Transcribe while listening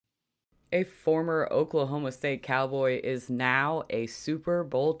A former Oklahoma State Cowboy is now a Super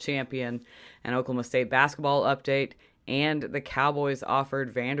Bowl champion. An Oklahoma State basketball update, and the Cowboys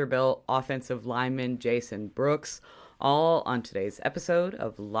offered Vanderbilt offensive lineman Jason Brooks, all on today's episode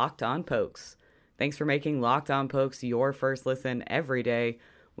of Locked On Pokes. Thanks for making Locked On Pokes your first listen every day.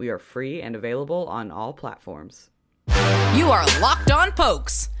 We are free and available on all platforms. You are Locked On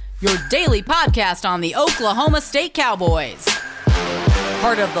Pokes, your daily podcast on the Oklahoma State Cowboys.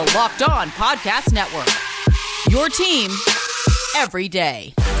 Part of the Locked On Podcast Network, your team every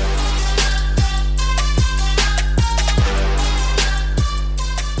day.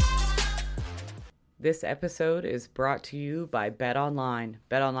 This episode is brought to you by BetOnline.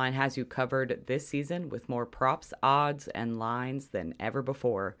 BetOnline has you covered this season with more props, odds, and lines than ever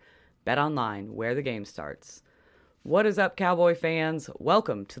before. BetOnline, where the game starts. What is up, Cowboy fans?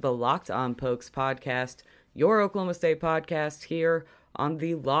 Welcome to the Locked On Pokes podcast, your Oklahoma State podcast here on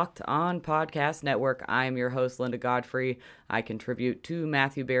the Locked On Podcast Network. I am your host, Linda Godfrey. I contribute to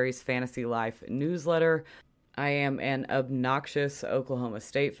Matthew Berry's Fantasy Life newsletter. I am an obnoxious Oklahoma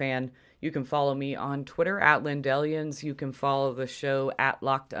State fan. You can follow me on Twitter at Lindellians. You can follow the show at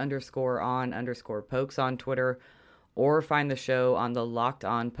locked_on_pokes on Twitter, or find the show on the Locked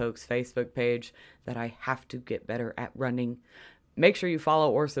On Pokes Facebook page that I have to get better at running. Make sure you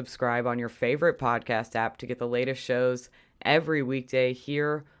follow or subscribe on your favorite podcast app to get the latest shows every weekday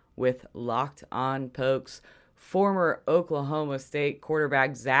here with Locked On Pokes. Former Oklahoma State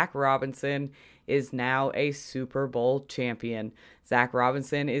quarterback Zac Robinson is now a Super Bowl champion. Zac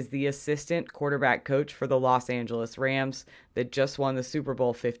Robinson is the assistant quarterback coach for the Los Angeles Rams that just won the Super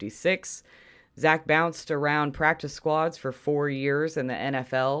Bowl 56. Zac bounced around practice squads for 4 years in the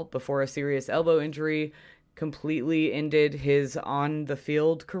NFL before a serious elbow injury completely ended his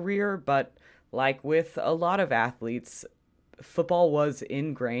on-the-field career. But like with a lot of athletes, football was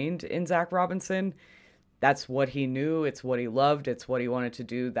ingrained in Zac Robinson. That's what he knew. It's what he loved. It's what he wanted to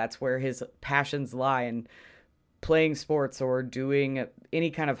do. That's where his passions lie. And playing sports or doing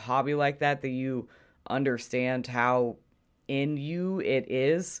any kind of hobby like that you understand how in you it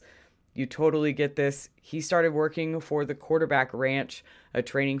is, you totally get this. He started working for the Quarterback Ranch, a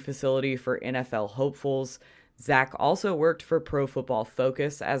training facility for NFL hopefuls. Zac also worked for Pro Football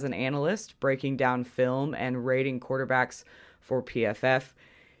Focus as an analyst, breaking down film and rating quarterbacks for PFF.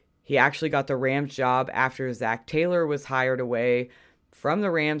 He actually got the Rams job after Zac Taylor was hired away from the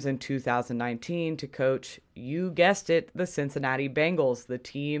Rams in 2019 to coach, you guessed it, the Cincinnati Bengals, the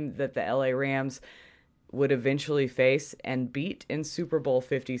team that the LA Rams would eventually face and beat in Super Bowl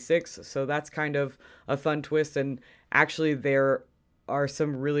 56. So that's kind of a fun twist. And actually, there are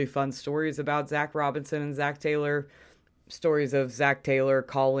some really fun stories about Zac Robinson and Zac Taylor. Stories of Zac Taylor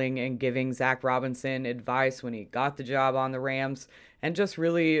calling and giving Zac Robinson advice when he got the job on the Rams, and just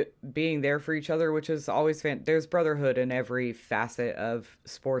really being there for each other, which is always there's brotherhood in every facet of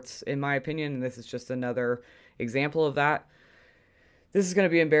sports, in my opinion, and this is just another example of that. This is going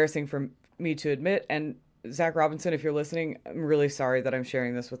to be embarrassing for me to admit, and Zac Robinson, if you're listening, I'm really sorry that I'm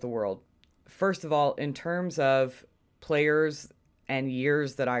sharing this with the world. First of all, in terms of players and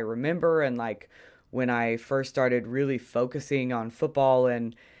years that I remember, and like when I first started really focusing on football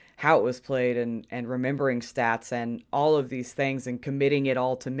and how it was played and remembering stats and all of these things and committing it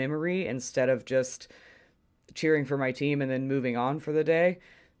all to memory instead of just cheering for my team and then moving on for the day,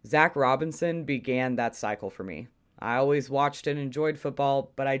 Zac Robinson began that cycle for me. I always watched and enjoyed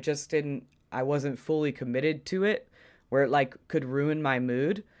football, but I wasn't fully committed to it where it like could ruin my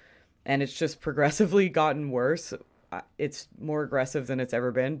mood. And it's just progressively gotten worse. It's more aggressive than it's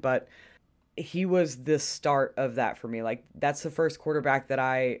ever been, but he was the start of that for me. Like, that's the first quarterback that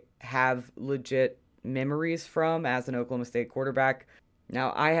I have legit memories from as an Oklahoma State quarterback.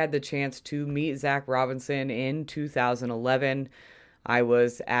 Now, I had the chance to meet Zac Robinson in 2011. I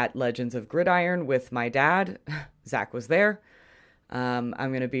was at Legends of Gridiron with my dad. Zac was there. I'm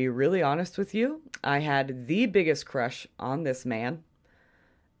going to be really honest with you. I had the biggest crush on this man.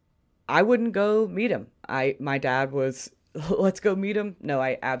 I wouldn't go meet him. My dad was, let's go meet him. No,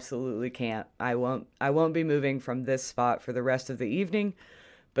 I absolutely can't. I won't be moving from this spot for the rest of the evening.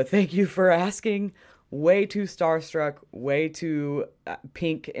 But thank you for asking. Way too starstruck, way too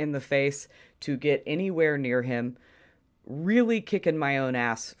pink in the face to get anywhere near him. Really kicking my own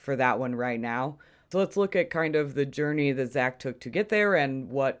ass for that one right now. So let's look at kind of the journey that Zac took to get there and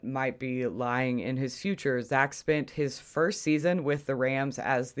what might be lying in his future. Zac spent his first season with the Rams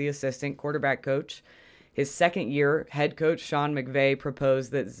as the assistant quarterback coach. His second year, head coach Sean McVay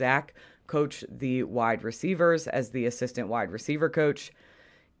proposed that Zac coach the wide receivers as the assistant wide receiver coach,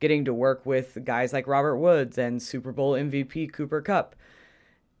 getting to work with guys like Robert Woods and Super Bowl MVP Cooper Kupp.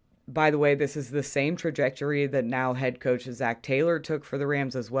 By the way, this is the same trajectory that now head coach Zac Taylor took for the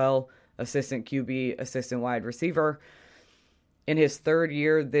Rams as well. Assistant QB, assistant wide receiver. In his third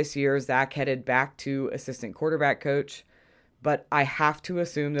year this year, Zac headed back to assistant quarterback coach. But I have to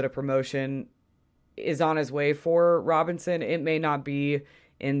assume that a promotion is on his way for Robinson. It may not be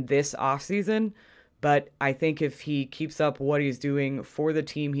in this offseason, but I think if he keeps up what he's doing for the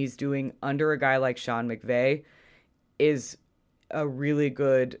team he's doing under a guy like Sean McVay, is a really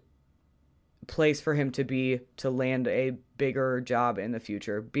good place for him to be to land a bigger job in the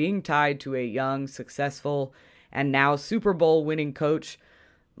future. Being tied to a young, successful, and now Super Bowl winning coach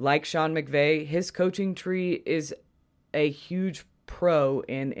like Sean McVay, his coaching tree is a huge pro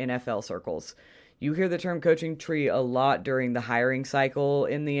in NFL circles. You hear the term coaching tree a lot during the hiring cycle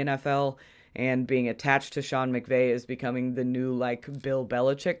in the NFL, and being attached to Sean McVay is becoming the new, like, Bill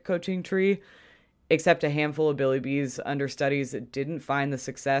Belichick coaching tree, except a handful of Billy B's understudies didn't find the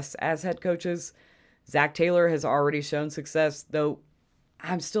success as head coaches. Zac Taylor has already shown success, though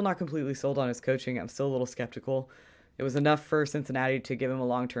I'm still not completely sold on his coaching. I'm still a little skeptical. It was enough for Cincinnati to give him a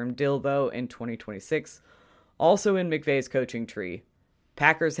long-term deal, though, in 2026. Also in McVay's coaching tree,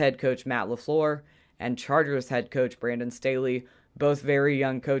 Packers head coach Matt LaFleur and Chargers head coach Brandon Staley, both very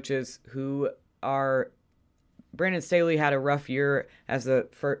young coaches who are... Brandon Staley had a rough year as the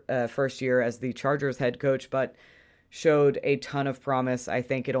first year as the Chargers head coach, but showed a ton of promise. I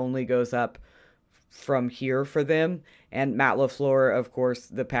think it only goes up from here for them. And Matt LaFleur, of course,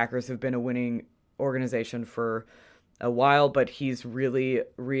 the Packers have been a winning organization for a while, but he's really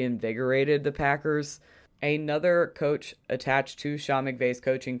reinvigorated the Packers. Another coach attached to Sean McVay's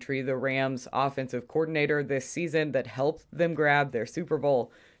coaching tree, the Rams offensive coordinator this season that helped them grab their Super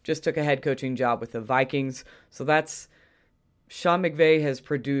Bowl, just took a head coaching job with the Vikings. So that's, Sean McVay has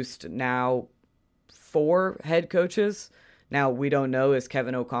produced now 4 head coaches. Now, we don't know, is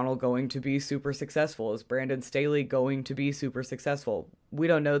Kevin O'Connell going to be super successful? Is Brandon Staley going to be super successful? We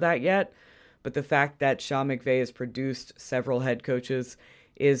don't know that yet, but the fact that Sean McVay has produced several head coaches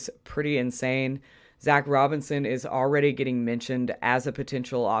is pretty insane. Zac Robinson is already getting mentioned as a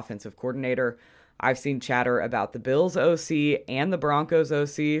potential offensive coordinator. I've seen chatter about the Bills OC and the Broncos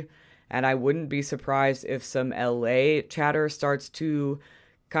OC, and I wouldn't be surprised if some LA chatter starts to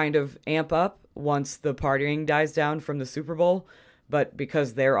kind of amp up once the partying dies down from the Super Bowl. But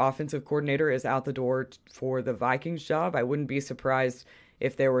because their offensive coordinator is out the door for the Vikings job, I wouldn't be surprised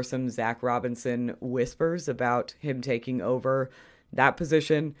if there were some Zac Robinson whispers about him taking over that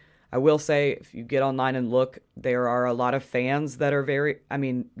position. I will say, if you get online and look, there are a lot of fans that are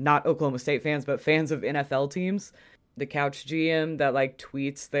not Oklahoma State fans, but fans of NFL teams. The couch GM that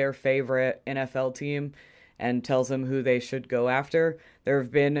tweets their favorite NFL team and tells them who they should go after. There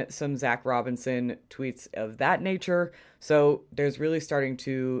have been some Zac Robinson tweets of that nature. So there's really starting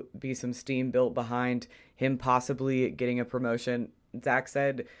to be some steam built behind him possibly getting a promotion. Zac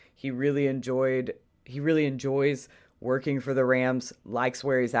said he really enjoys working for the Rams, likes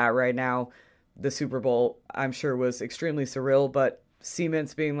where he's at right now. The Super Bowl, I'm sure, was extremely surreal, but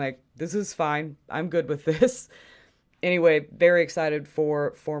Siemens being like, this is fine. I'm good with this. Anyway, very excited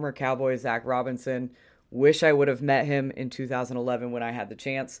for former Cowboy Zac Robinson. Wish I would have met him in 2011 when I had the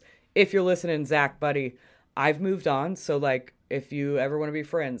chance. If you're listening, Zac, buddy, I've moved on. So, if you ever want to be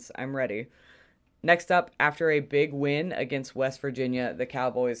friends, I'm ready. Next up, after a big win against West Virginia, the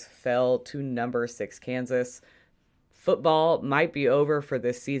Cowboys fell to number 6 Kansas. Football might be over for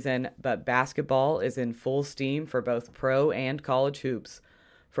this season, but basketball is in full steam for both pro and college hoops.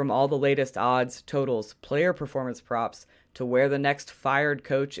 From all the latest odds, totals, player performance props, to where the next fired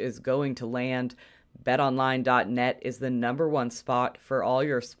coach is going to land, BetOnline.net is the #1 spot for all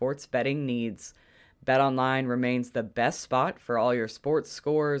your sports betting needs. BetOnline remains the best spot for all your sports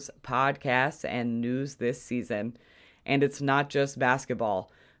scores, podcasts, and news this season. And it's not just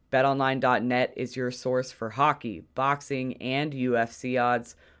basketball. BetOnline.net is your source for hockey, boxing, and UFC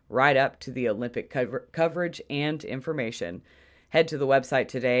odds, right up to the Olympic coverage and information. Head to the website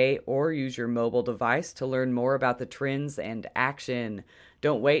today or use your mobile device to learn more about the trends and action.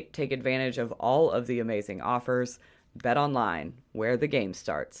 Don't wait, take advantage of all of the amazing offers. BetOnline, where the game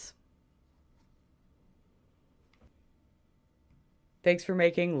starts. Thanks for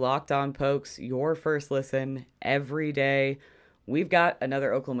making Locked On Pokes your first listen every day. We've got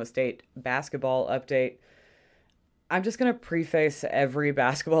another Oklahoma State basketball update. I'm just going to preface every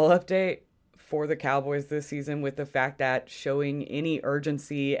basketball update for the Cowboys this season with the fact that showing any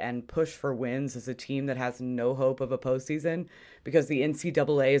urgency and push for wins as a team that has no hope of a postseason because the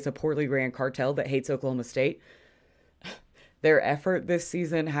NCAA is a poorly ran cartel that hates Oklahoma State. Their effort this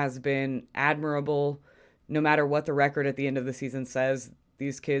season has been admirable. No matter what the record at the end of the season says,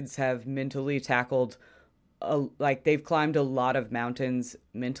 These kids have mentally tackled, they've climbed a lot of mountains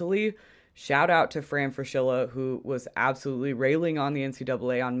mentally. Shout out to Fran Fraschilla, who was absolutely railing on the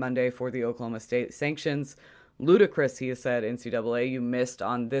NCAA on Monday for the Oklahoma State sanctions. Ludicrous, he has said, NCAA, you missed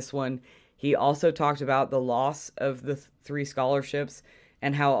on this one. He also talked about the loss of the 3 scholarships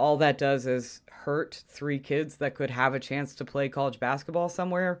and how all that does is hurt 3 kids that could have a chance to play college basketball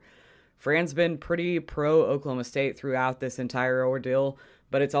somewhere. Fran's been pretty pro Oklahoma State throughout this entire ordeal,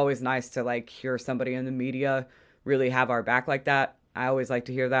 but it's always nice to hear somebody in the media really have our back like that. I always like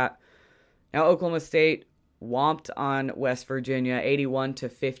to hear that. Now, Oklahoma State whomped on West Virginia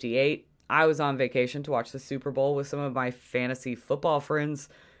 81-58. I was on vacation to watch the Super Bowl with some of my fantasy football friends,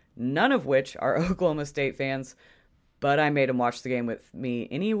 none of which are Oklahoma State fans, but I made them watch the game with me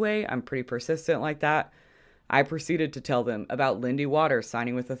anyway. I'm pretty persistent like that. I proceeded to tell them about Lindy Waters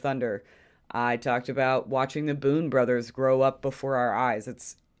signing with the Thunder. I talked about watching the Boone brothers grow up before our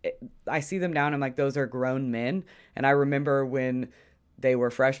eyes. I see them now and I'm like, those are grown men. And I remember when they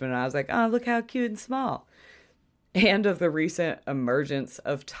were freshmen and I was like, oh, look how cute and small. And of the recent emergence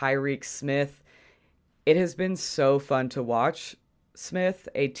of Tyreke Smith. It has been so fun to watch Smith,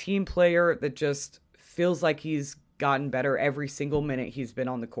 a team player that just feels like he's gotten better every single minute he's been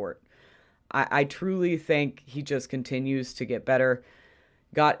on the court. I truly think he just continues to get better.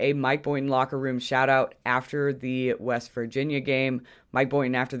 Got a Mike Boynton locker room shout out after the West Virginia game. Mike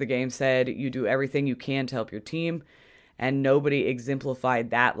Boynton after the game said, you do everything you can to help your team. And nobody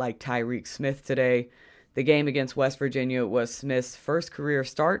exemplified that like Tyreke Smith today. The game against West Virginia was Smith's first career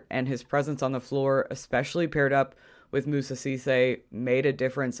start, and his presence on the floor, especially paired up with Moussa Cisse, made a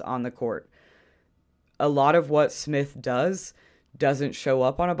difference on the court. A lot of what Smith doesn't show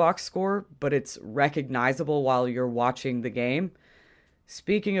up on a box score, but it's recognizable while you're watching the game.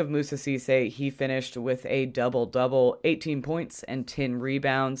 Speaking of Moussa Cisse, he finished with a double-double, 18 points and 10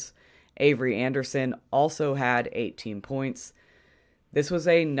 rebounds. Avery Anderson also had 18 points. This was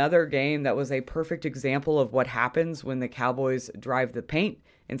another game that was a perfect example of what happens when the Cowboys drive the paint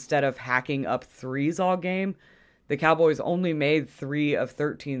instead of hacking up threes all game. The Cowboys only made 3 of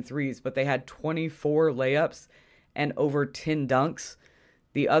 13 threes, but they had 24 layups and over 10 dunks.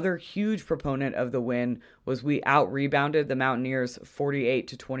 The other huge proponent of the win was we out-rebounded the Mountaineers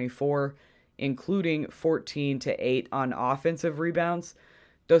 48-24, including 14-8 on offensive rebounds.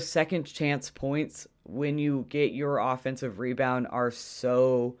 Those second chance points when you get your offensive rebound are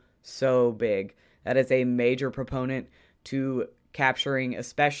so big. That is a major proponent to capturing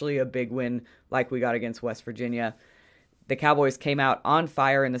especially a big win like we got against West Virginia. The Cowboys came out on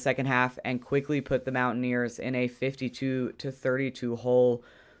fire in the second half and quickly put the Mountaineers in a 52-32 hole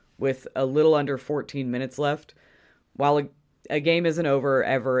with a little under 14 minutes left. While a game isn't over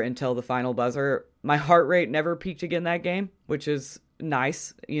ever until the final buzzer, my heart rate never peaked again that game, which is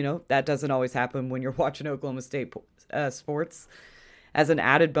nice. That doesn't always happen when you're watching Oklahoma State sports. As an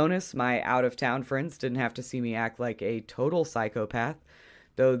added bonus, my out-of-town friends didn't have to see me act like a total psychopath,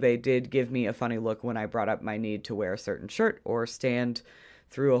 though they did give me a funny look when I brought up my need to wear a certain shirt or stand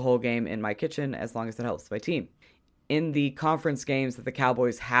through a whole game in my kitchen as long as it helps my team. In the conference games that the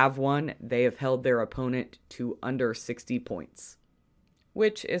Cowboys have won, they have held their opponent to under 60 points,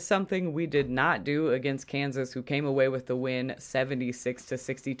 which is something we did not do against Kansas, who came away with the win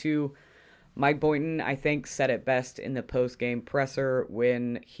 76-62. Mike Boynton, I think, said it best in the post-game presser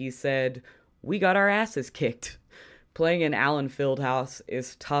when he said, "We got our asses kicked." Playing in Allen Fieldhouse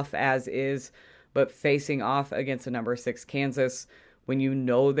is tough as is, but facing off against a number 6 Kansas, when you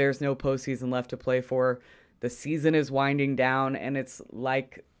know there's no postseason left to play for, the season is winding down, and it's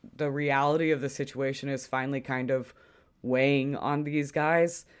like the reality of the situation is finally kind of weighing on these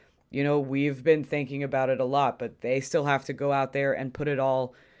guys. We've been thinking about it a lot, but they still have to go out there and put it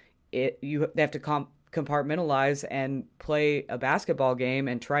all. They have to compartmentalize and play a basketball game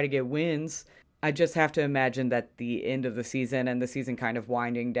and try to get wins. I just have to imagine that the end of the season and the season kind of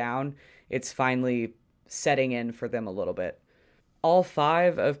winding down, it's finally setting in for them a little bit. All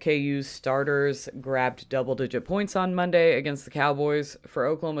 5 of KU's starters grabbed double-digit points on Monday against the Cowboys. For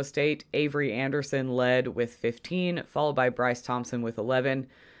Oklahoma State, Avery Anderson led with 15, followed by Bryce Thompson with 11.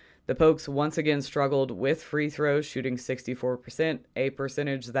 The Pokes once again struggled with free throws, shooting 64%, a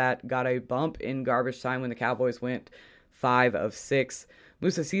percentage that got a bump in garbage time when the Cowboys went 5 of 6.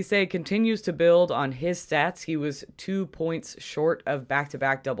 Moussa Cisse continues to build on his stats. He was 2 points short of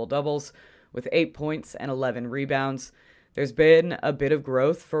back-to-back double-doubles with 8 points and 11 rebounds. There's been a bit of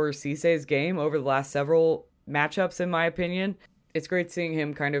growth for Cisse's game over the last several matchups, in my opinion. It's great seeing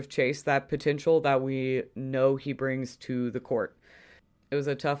him kind of chase that potential that we know he brings to the court. It was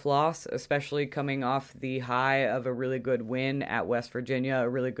a tough loss, especially coming off the high of a really good win at West Virginia, a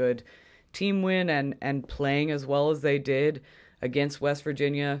really good team win, and playing as well as they did against West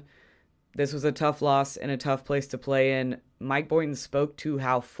Virginia. This was a tough loss and a tough place to play in. Mike Boynton spoke to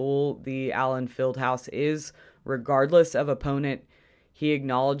how full the Allen Fieldhouse is, regardless of opponent. He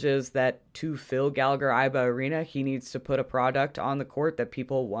acknowledges that to fill Gallagher-Iba Arena, he needs to put a product on the court that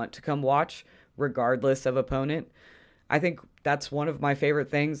people want to come watch, regardless of opponent. I think that's one of my favorite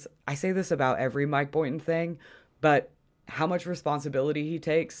things. I say this about every Mike Boynton thing, but how much responsibility he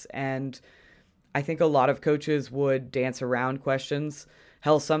takes. And I think a lot of coaches would dance around questions.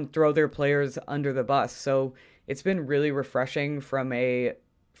 Hell, some throw their players under the bus. So it's been really refreshing from a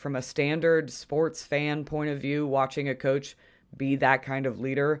standard sports fan point of view, watching a coach be that kind of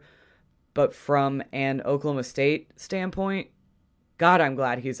leader. But from an Oklahoma State standpoint, God, I'm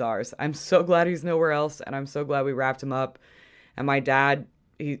glad he's ours. I'm so glad he's nowhere else, and I'm so glad we wrapped him up. And my dad,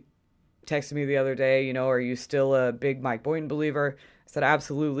 he texted me the other day, are you still a big Mike Boynton believer? I said,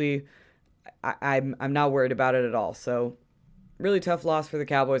 absolutely. I'm not worried about it at all. So really tough loss for the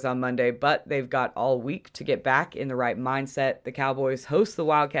Cowboys on Monday, but they've got all week to get back in the right mindset. The Cowboys host the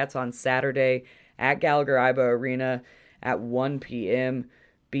Wildcats on Saturday at Gallagher-Iba Arena at 1 p.m.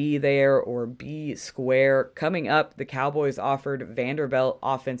 Be there or be square. Coming up, the Cowboys offered Vanderbilt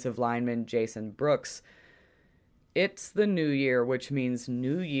offensive lineman Jason Brooks. It's the new year, which means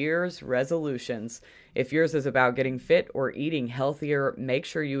New Year's resolutions. If yours is about getting fit or eating healthier, make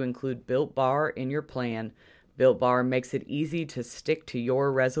sure you include Built Bar in your plan. Built Bar makes it easy to stick to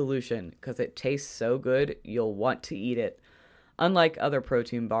your resolution because it tastes so good you'll want to eat it. Unlike other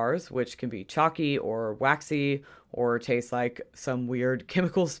protein bars, which can be chalky or waxy or taste like some weird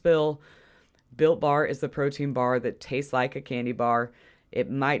chemical spill, Built Bar is the protein bar that tastes like a candy bar. It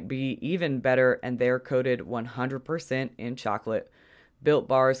might be even better, and they're coated 100% in chocolate. Built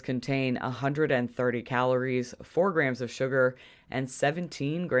Bars contain 130 calories, 4 grams of sugar, and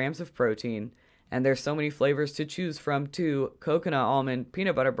 17 grams of protein. And there's so many flavors to choose from too: coconut almond,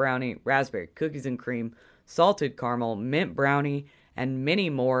 peanut butter brownie, raspberry, cookies and cream, salted caramel, mint brownie, and many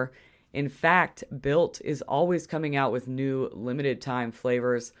more. In fact, Built is always coming out with new limited time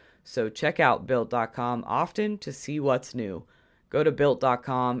flavors, so check out Built.com often to see what's new. Go to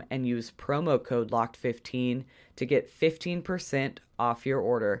Built.com and use promo code LOCKED15 to get 15% off your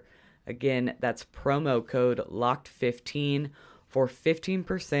order. Again, that's promo code LOCKED15 for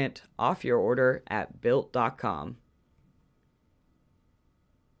 15% off your order at Built.com.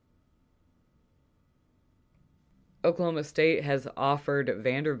 Oklahoma State has offered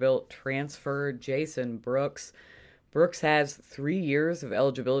Vanderbilt transfer Jason Brooks. Brooks has 3 years of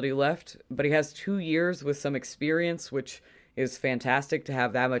eligibility left, but he has 2 years with some experience, which is fantastic to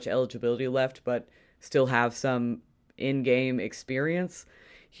have that much eligibility left, but still have some in-game experience.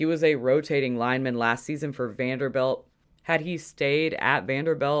 He was a rotating lineman last season for Vanderbilt. Had he stayed at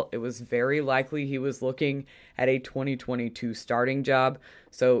Vanderbilt, it was very likely he was looking at a 2022 starting job.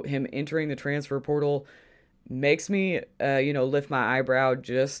 So him entering the transfer portal makes me, lift my eyebrow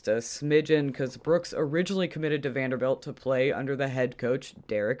just a smidgen, because Brooks originally committed to Vanderbilt to play under the head coach,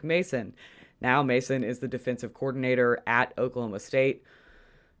 Derek Mason. Now Mason is the defensive coordinator at Oklahoma State.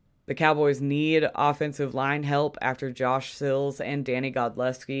 The Cowboys need offensive line help after Josh Sills and Danny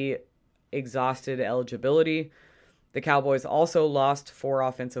Godleski exhausted eligibility. The Cowboys also lost 4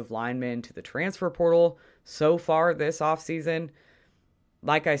 offensive linemen to the transfer portal so far this offseason.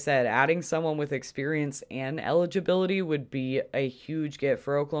 Like I said, adding someone with experience and eligibility would be a huge get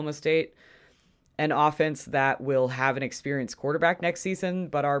for Oklahoma State. An offense that will have an experienced quarterback next season,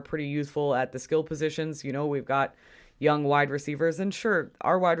 but are pretty youthful at the skill positions. We've got young wide receivers, and sure,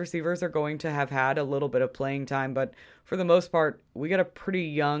 our wide receivers are going to have had a little bit of playing time, but for the most part, we got a pretty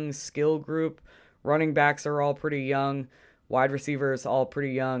young skill group. Running backs are all pretty young, wide receivers all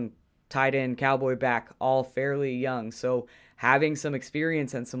pretty young, tight end, cowboy back, all fairly young. So having some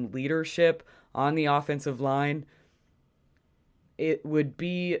experience and some leadership on the offensive line, it would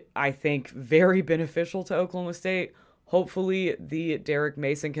be, I think, very beneficial to Oklahoma State. Hopefully the Derek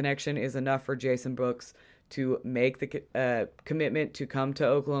Mason connection is enough for Jason Brooks to make the commitment to come to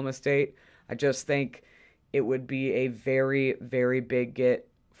Oklahoma State. I just think it would be a very, very big get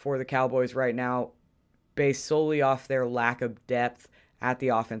for the Cowboys right now, based solely off their lack of depth at the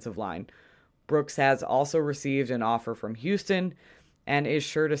offensive line. Brooks has also received an offer from Houston and is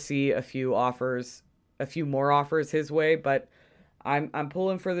sure to see a few more offers his way, but I'm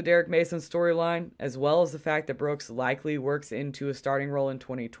pulling for the Derek Mason storyline, as well as the fact that Brooks likely works into a starting role in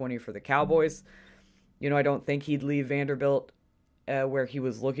 2020 for the Cowboys. I don't think he'd leave Vanderbilt where he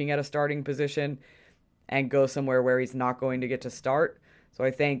was looking at a starting position and go somewhere where he's not going to get to start. So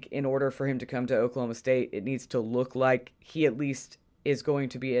I think in order for him to come to Oklahoma State, it needs to look like he at least is going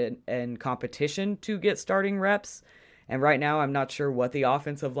to be in competition to get starting reps. And right now, I'm not sure what the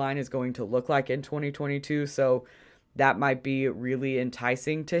offensive line is going to look like in 2022. So that might be really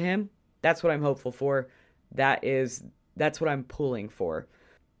enticing to him. That's what I'm hopeful for. That's what I'm pulling for.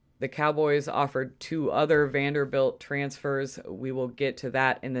 The Cowboys offered 2 other Vanderbilt transfers. We will get to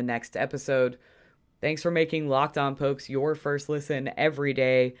that in the next episode. Thanks for making Locked On Pokes your first listen every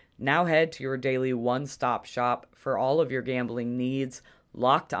day. Now head to your daily one-stop shop for all of your gambling needs.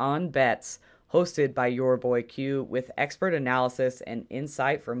 Locked On Bets, hosted by your boy Q, with expert analysis and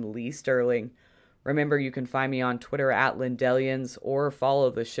insight from Lee Sterling. Remember, you can find me on Twitter at Lindellians or follow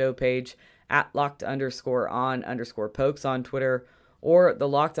the show page at locked_on_pokes on Twitter, or the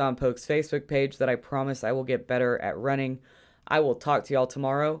Locked On Pokes Facebook page that I promise I will get better at running. I will talk to y'all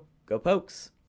tomorrow. Go Pokes!